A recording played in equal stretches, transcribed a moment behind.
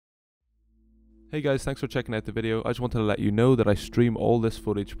Hey guys, thanks for checking out the video. I just wanted to let you know that I stream all this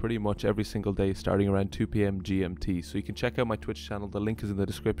footage pretty much every single day starting around 2 PM GMT. So you can check out my Twitch channel, the link is in the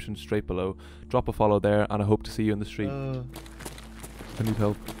description straight below. Drop a follow there and I hope to see you in the stream. I need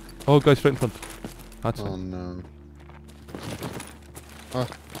help. Oh guys, straight in front. Hatchling. Oh no. Oh,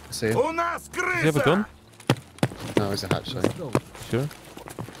 I see him. Does he have a gun? No, he's a hatchling. Sure.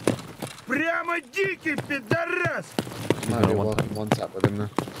 Прямо дикий пидорас! Might be one tap with him there.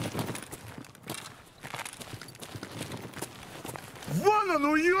 Вон он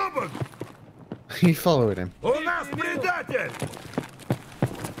уёбок! You following him? У нас предатель!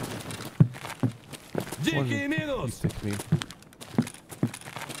 Дикий минус!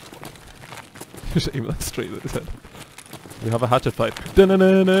 Just aim that straight at his head. We have a hatchet fight.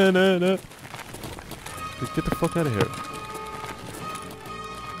 Da-na-na-na-na-na. Dude, get the fuck out of here.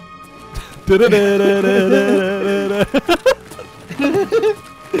 Da-da-da-da-da-da-da-da.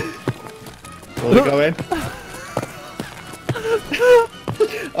 Will he go in?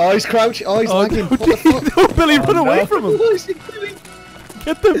 Oh, he's crouching. Oh, he's lagging. No, no, Billy, run away from him. What is he doing?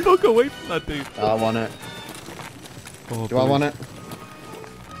 Get the fuck away from that dude. I want it. Oh, Do I want it?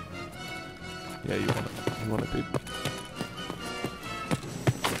 Yeah, you want it. You want it, dude.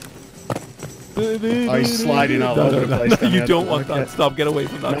 Oh, he's sliding all over the place. No, you don't want that. Stop. Get away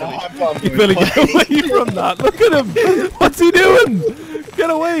from that. No, Billy. Billy, get away from that. Look at him. What's he doing? Get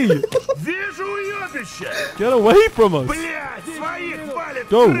away. Вижу уёбище! Get away from us. Блядь, своих валит!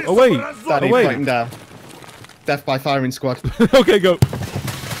 Go, крыса away. в разор! Danny, Away. fight him down. Death by firing squad. Okay, go.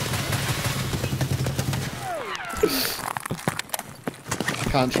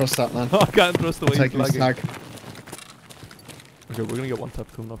 Can't trust that man. I can't trust the way he's Taking his lagging. tag. Okay, we're gonna get one tap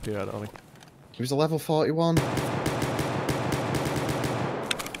coming up here, aren't we? He was a level 41.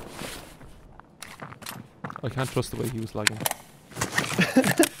 I can't trust the way he was lagging.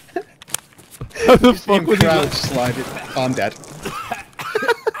 How the fuck was he? Crouch sliding. Oh, I'm dead.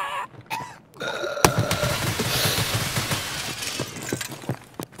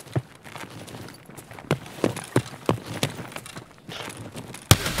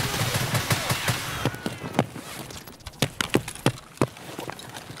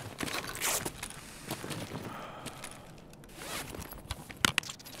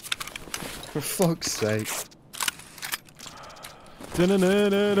 For fuck's sake. It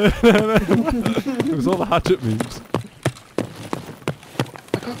was all the hatchet memes.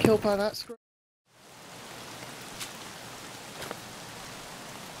 I got killed by that screw.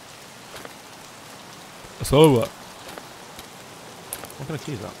 So what? What kind of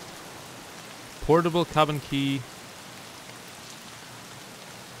key is that? Portable cabin key.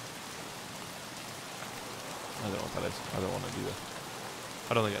 I don't know what that is. I don't want to do that.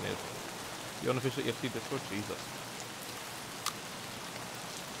 I don't think I need it. You unofficial EFT Discord? Jesus.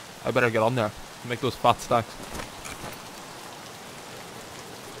 I better get on there. Make those fat stacks.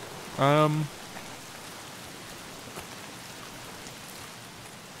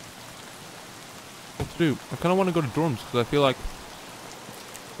 What to do? I kind of want to go to dorms because I feel like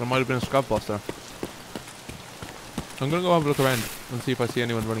there might have been a scrap boss there. So I'm going to go have a look around and see if I see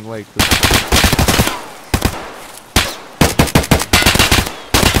anyone running away.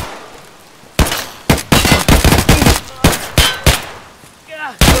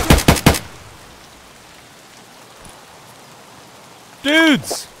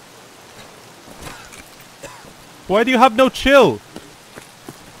 Dudes! Why do you have no chill?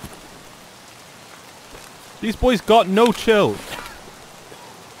 These boys got no chill.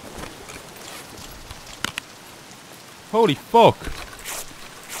 Holy fuck.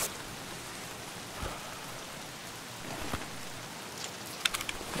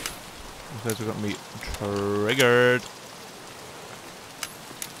 These guys are gonna be triggered.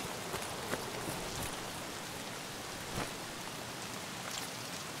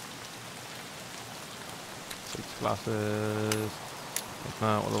 Glasses. Like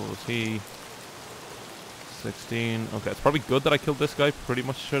that. What level was he? 16. Okay, it's probably good that I killed this guy pretty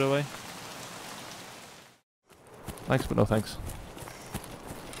much straight away. Thanks, but no thanks.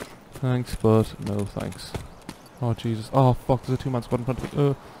 Thanks, but no thanks. Oh, Jesus. Oh, fuck. There's a two-man squad in front of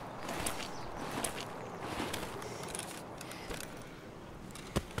me.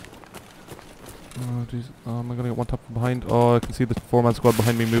 Oh, Jesus. Oh, am I going to get one tap from behind? Oh, I can see the four-man squad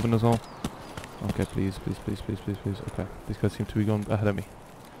behind me moving as well. Okay, please, please, please, please, please, please. Okay, these guys seem to be going ahead of me.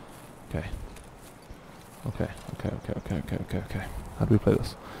 Okay. Okay. How do we play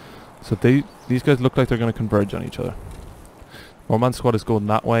this? So these guys look like they're going to converge on each other. One-man squad is going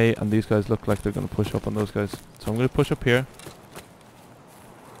that way, and these guys look like they're going to push up on those guys. So I'm going to push up here.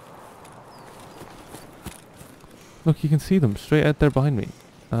 Look, you can see them straight out there behind me.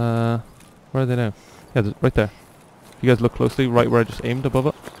 Where are they now? Yeah, right there. If you guys look closely, right where I just aimed above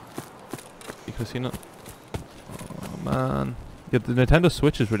it. You could have seen it. Oh man. Yeah, the Nintendo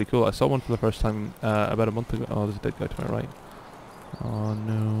Switch is really cool. I saw one for the first time about a month ago. Oh, there's a dead guy to my right. Oh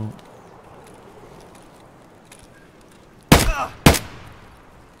no.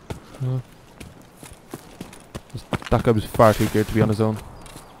 That guy was far too geared to be on his own.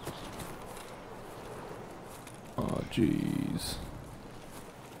 Oh jeez.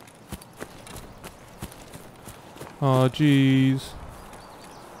 Oh jeez.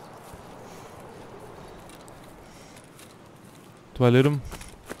 Do I loot him?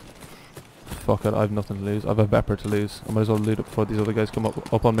 Fuck it, I have nothing to lose. I have a Vepper to lose. I might as well loot it before these other guys come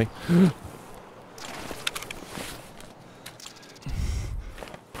up on me.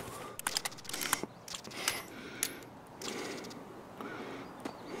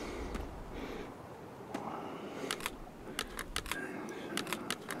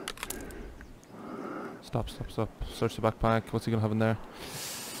 Stop. Search the backpack. What's he gonna have in there?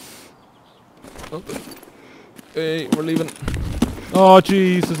 Oh. Hey, we're leaving. Oh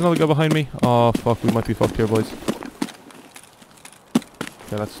jeez, there's another guy behind me. Oh fuck, we might be fucked here, boys.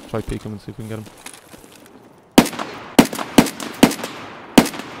 Okay, let's try peek him and see if we can get him.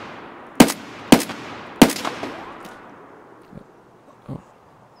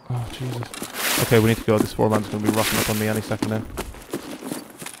 Oh Jesus. Okay, we need to go. This 4-man's gonna be rocking up on me any second now.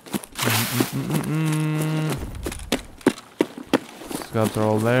 Scabs are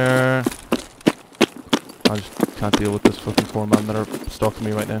all there. I just can't deal with this fucking 4-man that are stalking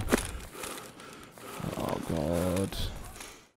me right now.